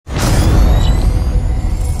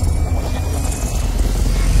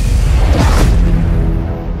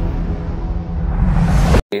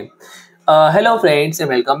Hello friends and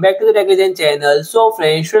welcome back to the Tech Legend channel. So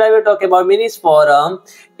friends, today we will talk about Minisforum,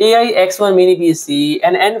 AI X1 Mini PC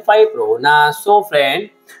and N5 Pro NAS. So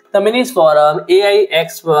friend, the Minisforum AI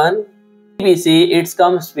X1 Mini PC, it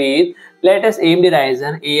comes with latest AMD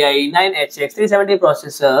Ryzen AI 9HX 370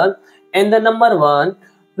 processor and the number one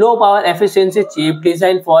low power efficiency chip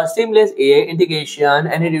designed for seamless AI integration,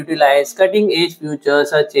 and it utilizes cutting edge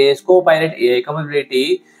features such as Copilot AI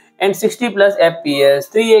capability and 60 plus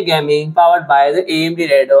FPS 3A gaming powered by the AMD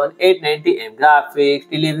Radeon 890M graphics,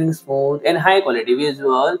 delivering smooth and high quality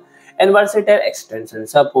visual and versatile extension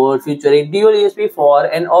support featuring dual USB 4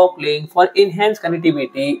 and aux link for enhanced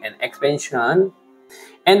connectivity and expansion.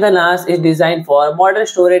 And the NAS is designed for modern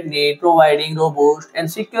storage need, providing robust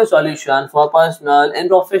and secure solution for personal and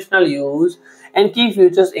professional use. And key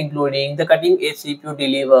features including the cutting-edge CPU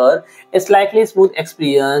deliver a slightly smooth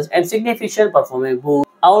experience and significant performance boost,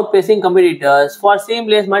 outpacing competitors for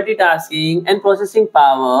seamless multitasking and processing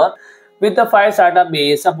power. With the 5 SATA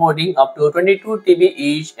base supporting up to 22 TB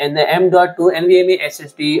each and the M.2 NVMe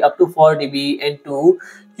SSD up to 4 TB and 2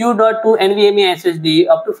 Q.2 NVMe SSD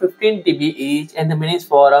up to 15 TB each, and the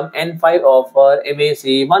Minisforum N5 offer a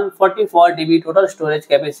massive 144 TB total storage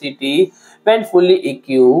capacity when fully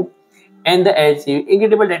equipped, and the achieve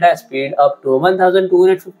incredible data speed up to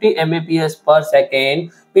 1250 Mbps per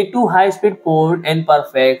second with two high-speed ports and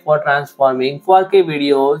perfect for transforming 4K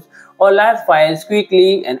videos or live files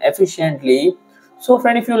quickly and efficiently. So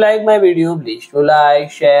friend, if you like my video, please do like,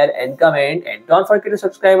 share and comment, and don't forget to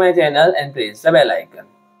subscribe my channel and press the bell icon.